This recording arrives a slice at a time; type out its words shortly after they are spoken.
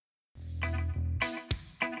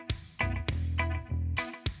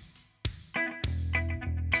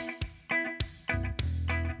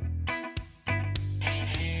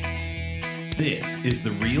This is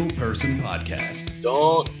the Real Person Podcast.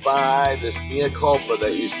 Don't buy this mea culpa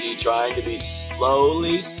that you see trying to be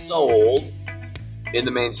slowly sold in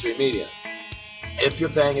the mainstream media. If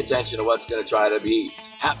you're paying attention to what's going to try to be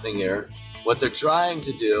happening here, what they're trying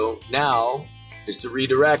to do now is to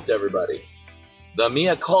redirect everybody. The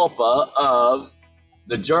mea culpa of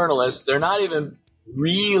the journalists, they're not even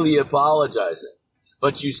really apologizing,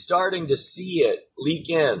 but you're starting to see it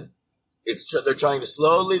leak in. They're trying to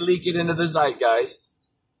slowly leak it into the zeitgeist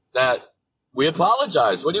that we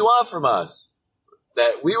apologize. What do you want from us?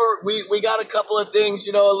 That we got a couple of things,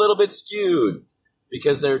 a little bit skewed,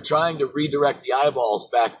 because they're trying to redirect the eyeballs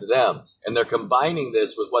back to them. And they're combining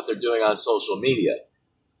this with what they're doing on social media.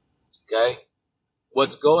 Okay?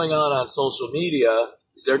 What's going on social media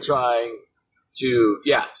is they're trying to,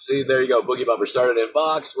 see, there you go. Boogie Bumper started in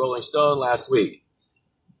Vox, Rolling Stone last week.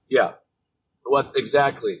 Yeah. What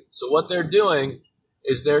exactly? So what they're doing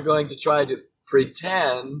is they're going to try to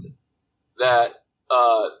pretend that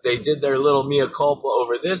they did their little mea culpa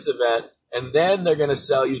over this event, and then they're going to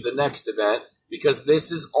sell you the next event, because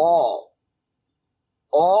this is all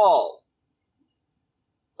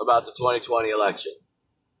about the 2020 election.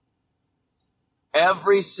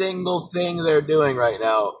 Every single thing they're doing right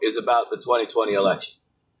now is about the 2020 election.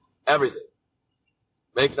 Everything.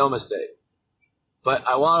 Make no mistake. But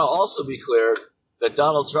I want to also be clear that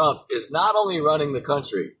Donald Trump is not only running the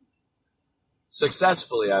country,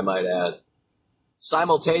 successfully, I might add,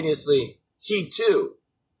 simultaneously, he too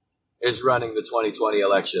is running the 2020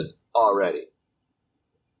 election already.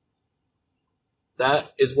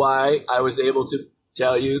 That is why I was able to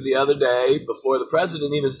tell you the other day, before the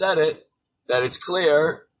president even said it, that it's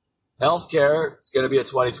clear healthcare is going to be a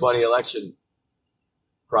 2020 election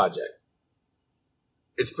project.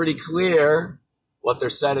 It's pretty clear what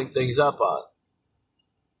they're setting things up on,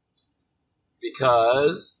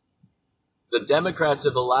 because the Democrats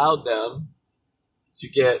have allowed them to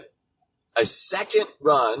get a second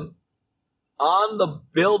run on the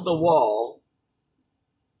build the wall,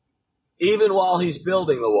 even while he's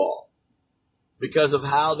building the wall, because of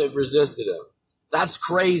how they've resisted him. That's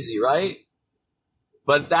crazy, right?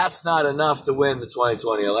 But that's not enough to win the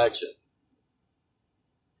 2020 election.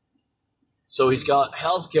 So he's got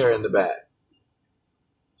healthcare in the bag.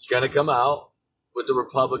 It's going to come out with the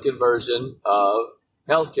Republican version of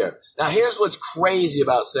healthcare. Now, here's what's crazy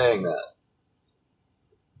about saying that.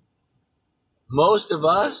 Most of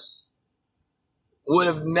us would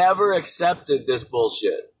have never accepted this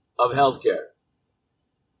bullshit of healthcare.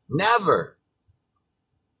 Never.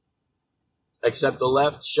 Except the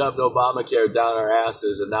left shoved Obamacare down our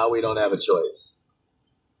asses, and now we don't have a choice.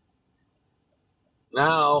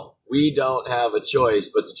 Now we don't have a choice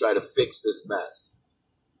but to try to fix this mess,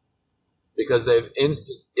 because they've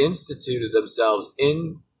instituted themselves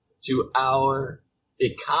into our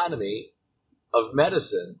economy of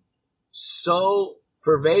medicine so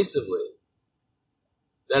pervasively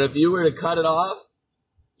that if you were to cut it off,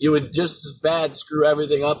 you would just as bad screw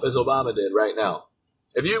everything up as Obama did right now.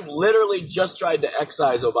 If you literally just tried to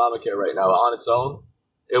excise Obamacare right now on its own,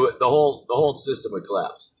 the whole system would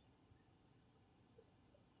collapse.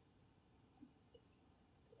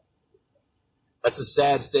 That's a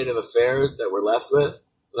sad state of affairs that we're left with.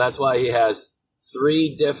 That's why he has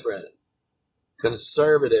 3 different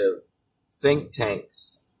conservative think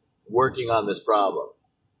tanks working on this problem.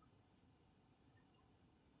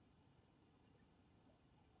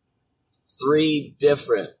 3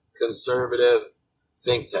 different conservative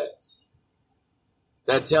think tanks.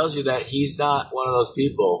 That tells you that he's not one of those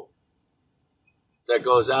people that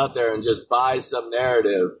goes out there and just buys some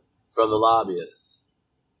narrative from the lobbyists.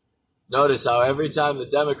 Notice how every time the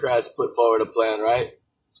Democrats put forward a plan, right,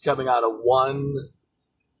 it's coming out of one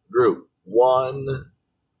group, one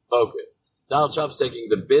focus. Donald Trump's taking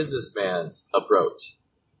the businessman's approach.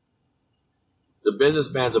 The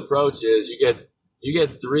businessman's approach is you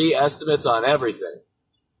get 3 estimates on everything.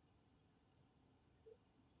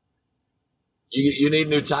 You need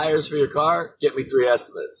new tires for your car? Get me 3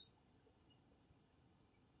 estimates.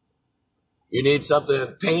 You need something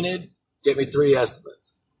painted? Get me 3 estimates.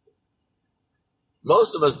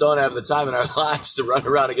 Most of us don't have the time in our lives to run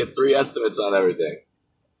around and get 3 estimates on everything.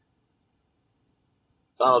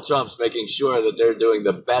 Donald Trump's making sure that they're doing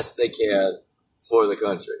the best they can for the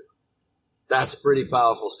country. That's a pretty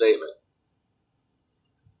powerful statement.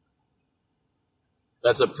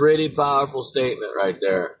 That's a pretty powerful statement right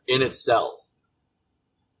there in itself.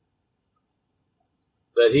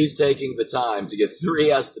 That he's taking the time to get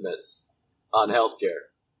 3 estimates on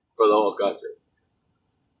healthcare for the whole country.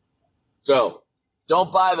 So,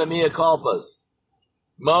 don't buy the mea culpas.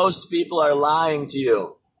 Most people are lying to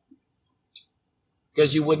you.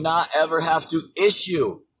 because you would not ever have to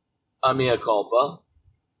issue a mea culpa.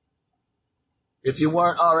 If you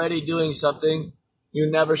weren't already doing something you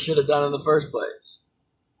never should have done in the first place.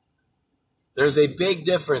 There's a big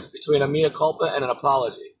difference between a mea culpa and an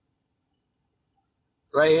apology.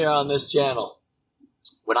 Right here on this channel,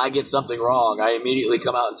 when I get something wrong, I immediately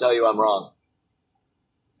come out and tell you I'm wrong.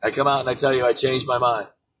 I come out and I tell you I changed my mind.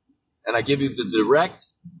 And I give you the direct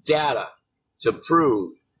data to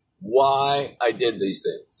prove why I did these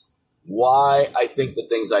things. Why I think the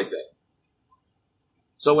things I think.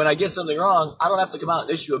 So when I get something wrong, I don't have to come out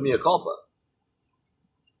and issue a mea culpa.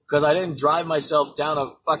 Because I didn't drive myself down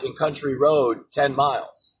a fucking country road 10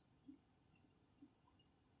 miles.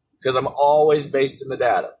 Because I'm always based in the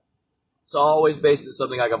data. It's always based in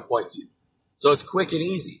something I can point to. So it's quick and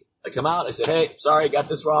easy. I come out, I say, hey, sorry, got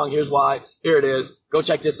this wrong. Here's why. Here it is. Go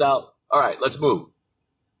check this out. All right, let's move.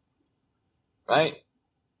 Right?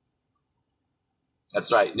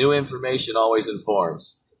 That's right. New information always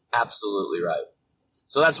informs. Absolutely right.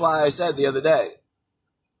 So that's why I said the other day,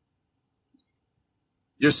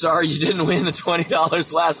 you're sorry you didn't win the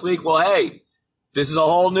 $20 last week. Well, hey, this is a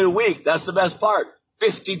whole new week. That's the best part.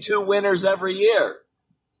 52 winners every year.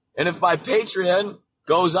 And if my Patreon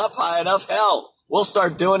goes up high enough, hell, we'll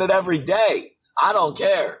start doing it every day. I don't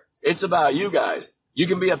care. It's about you guys. You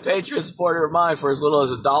can be a Patreon supporter of mine for as little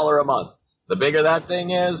as $1 a month. The bigger that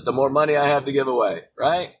thing is, the more money I have to give away,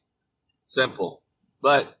 right? Simple.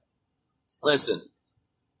 But listen,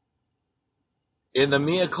 in the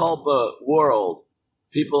mea culpa world,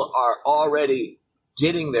 people are already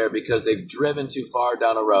getting there because they've driven too far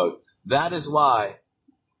down a road. That is why,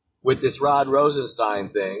 with this Rod Rosenstein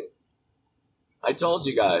thing, I told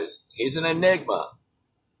you guys, he's an enigma.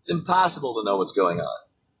 It's impossible to know what's going on.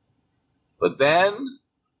 But then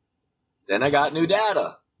I got new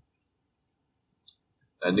data.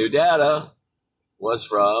 And new data was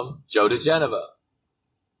from Joe DeGeneva.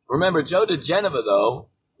 Remember, Joe DeGeneva, though,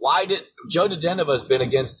 Joe DeGeneva has been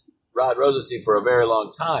against Rod Rosenstein for a very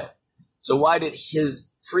long time. So why did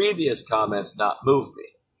his previous comments not move me?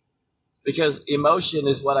 Because emotion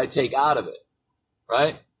is what I take out of it,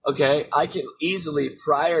 right? Okay, I can easily,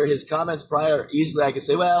 his comments prior, I can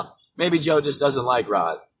say, well, maybe Joe just doesn't like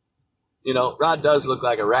Rod. You know, Rod does look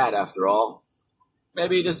like a rat after all.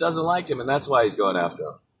 Maybe he just doesn't like him and that's why he's going after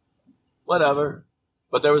him. Whatever.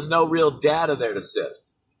 But there was no real data there to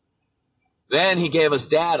sift. Then he gave us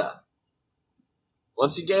data.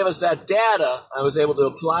 Once he gave us that data, I was able to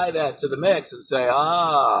apply that to the mix and say,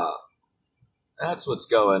 that's what's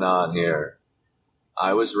going on here.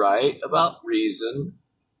 I was right about reason,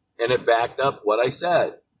 and it backed up what I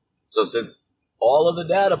said. So since all of the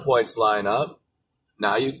data points line up,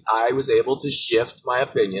 now I was able to shift my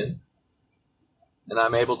opinion, and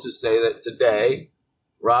I'm able to say that today,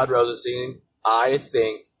 Rod Rosenstein, I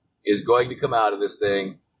think, is going to come out of this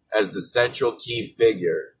thing as the central key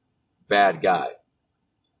figure. Bad guy.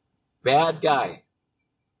 Bad guy.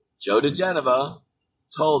 Joe DeGeneva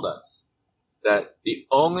told us that the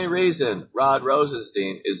only reason Rod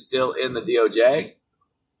Rosenstein is still in the DOJ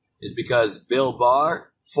is because Bill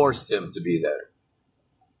Barr forced him to be there.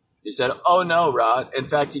 He said, oh no, Rod. In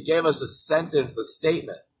fact, he gave us a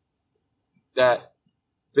statement that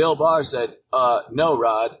Bill Barr said, no,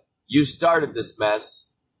 Rod, you started this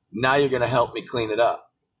mess. Now you're going to help me clean it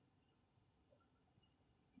up.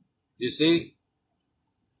 You see?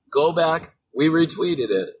 Go back. We retweeted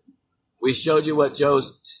it. We showed you what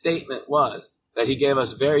Joe's statement was, that he gave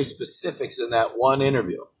us very specifics in that one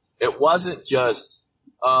interview. It wasn't just,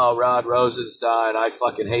 oh, Rod Rosenstein, I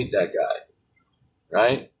fucking hate that guy,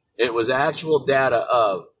 right? It was actual data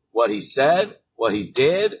of what he said, what he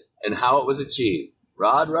did, and how it was achieved.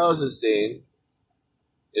 Rod Rosenstein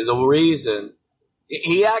is a reason.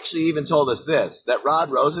 He actually even told us this, that Rod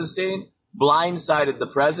Rosenstein blindsided the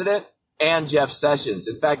president and Jeff Sessions.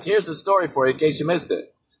 In fact, here's the story for you in case you missed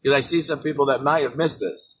it, because I see some people that might have missed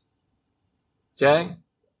this. Okay?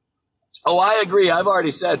 Oh, I agree. I've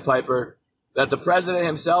already said, Piper, that the president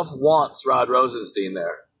himself wants Rod Rosenstein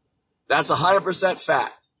there. That's 100%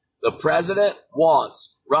 fact. The president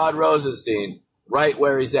wants Rod Rosenstein right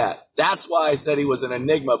where he's at. That's why I said he was an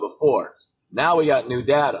enigma before. Now we got new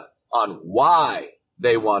data on why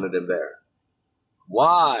they wanted him there.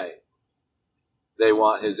 Why they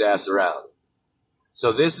want his ass around.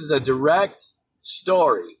 So this is a direct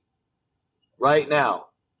story right now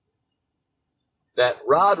that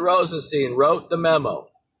Rod Rosenstein wrote the memo.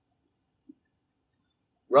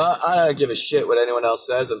 I don't give a shit what anyone else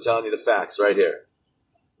says. I'm telling you the facts right here.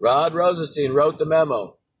 Rod Rosenstein wrote the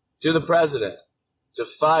memo to the president to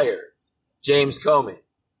fire James Comey.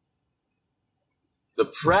 The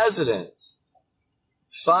president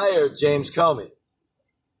fired James Comey.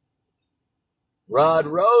 Rod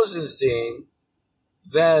Rosenstein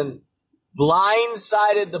then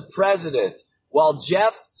blindsided the president while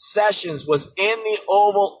Jeff Sessions was in the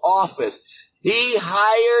Oval Office. He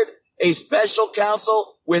hired a special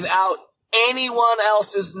counsel without anyone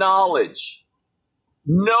else's knowledge.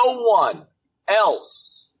 No one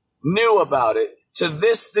else knew about it to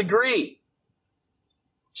this degree.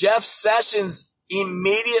 Jeff Sessions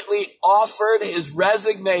immediately offered his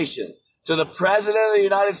resignation to the President of the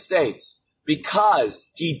United States because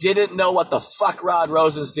he didn't know what the fuck Rod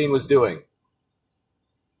Rosenstein was doing.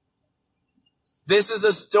 This is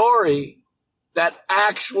a story that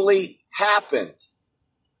actually happened.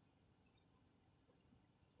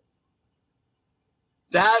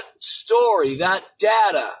 That story, that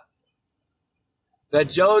data that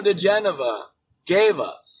Joe DeGeneva gave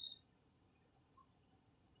us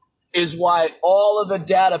is why all of the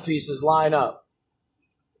data pieces line up.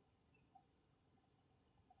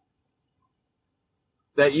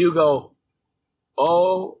 That you go,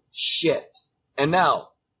 oh shit. And now,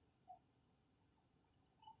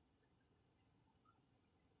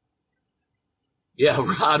 yeah,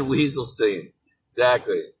 Rod Weaselstein.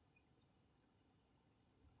 Exactly.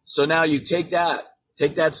 So now you take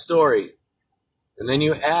that story, and then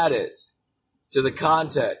you add it to the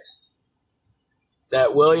context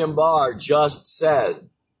that William Barr just said.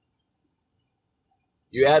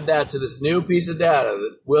 You add that to this new piece of data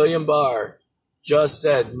that William Barr just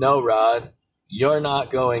said, no, Rod, you're not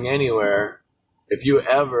going anywhere if you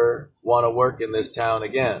ever want to work in this town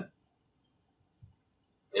again.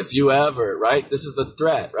 If you ever, right? This is the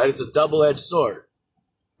threat, right? It's a double-edged sword.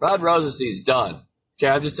 Rod Rosenstein's done. Okay,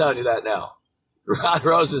 I'm just telling you that now. Rod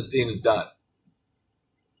Rosenstein is done.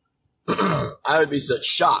 I would be so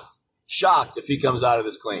shocked if he comes out of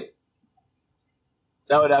this clean.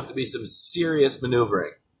 That would have to be some serious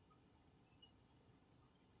maneuvering.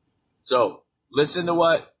 So, listen to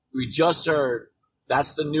what we just heard.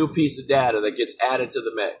 That's the new piece of data that gets added to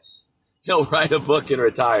the mix. He'll write a book and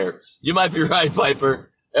retire. You might be right, Piper.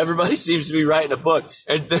 Everybody seems to be writing a book.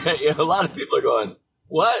 And a lot of people are going,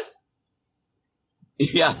 what?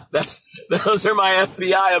 Yeah, those are my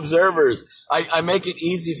FBI observers. I make it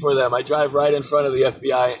easy for them. I drive right in front of the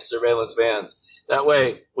FBI surveillance vans. That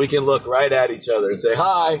way we can look right at each other and say,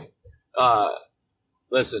 hi.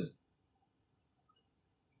 Listen,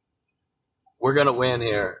 we're going to win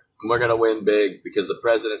here. And we're going to win big because the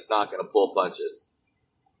president's not going to pull punches.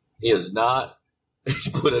 He is not. He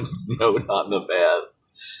put a note on the van.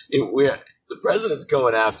 The president's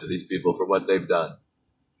going after these people for what they've done.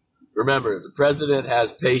 Remember, the president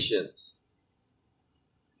has patience,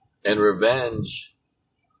 and revenge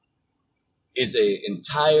is an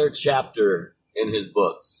entire chapter in his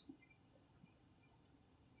books.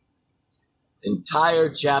 Entire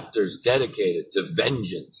chapters dedicated to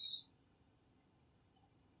vengeance,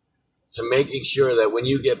 to making sure that when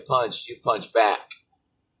you get punched, you punch back.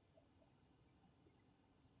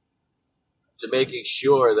 To making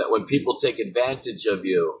sure that when people take advantage of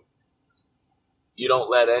you, you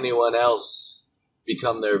don't let anyone else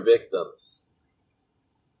become their victims.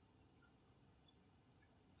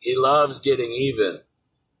 He loves getting even,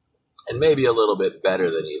 and maybe a little bit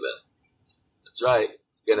better than even. That's right.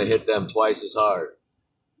 It's going to hit them twice as hard.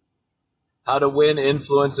 How to win,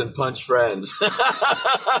 influence, and punch friends.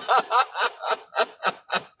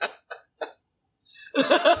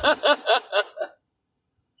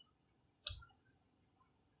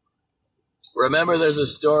 Remember, there's a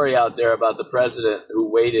story out there about the president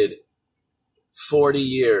who waited 40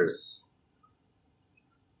 years.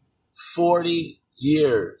 40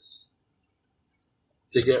 years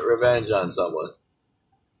to get revenge on someone.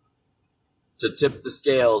 To tip the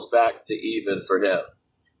scales back to even for him.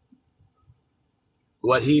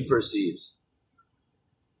 What he perceives.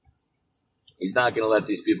 He's not going to let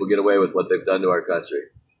these people get away with what they've done to our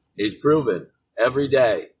country. He's proven every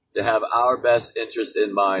day to have our best interest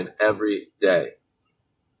in mind every day.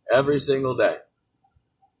 Every single day.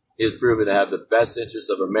 He has proven to have the best interest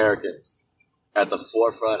of Americans at the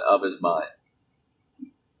forefront of his mind.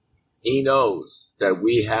 He knows that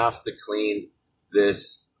we have to clean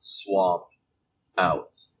this swamp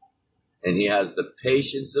out. And he has the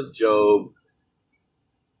patience of Job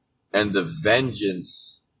and the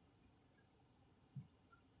vengeance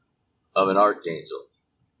of an archangel.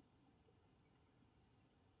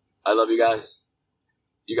 I love you guys.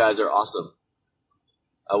 You guys are awesome.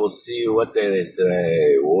 I will see you. What day is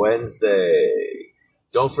today? Wednesday.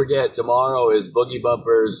 Don't forget, tomorrow is Boogie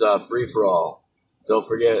Bumper's free-for-all. Don't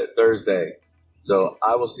forget, Thursday. So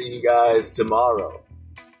I will see you guys tomorrow.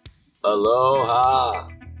 Aloha.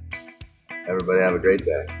 Everybody have a great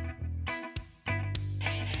day.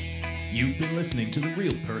 You've been listening to the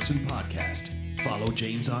Real Person Podcast. Follow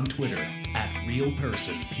James on Twitter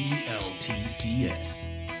 @RealPersonPLTCS.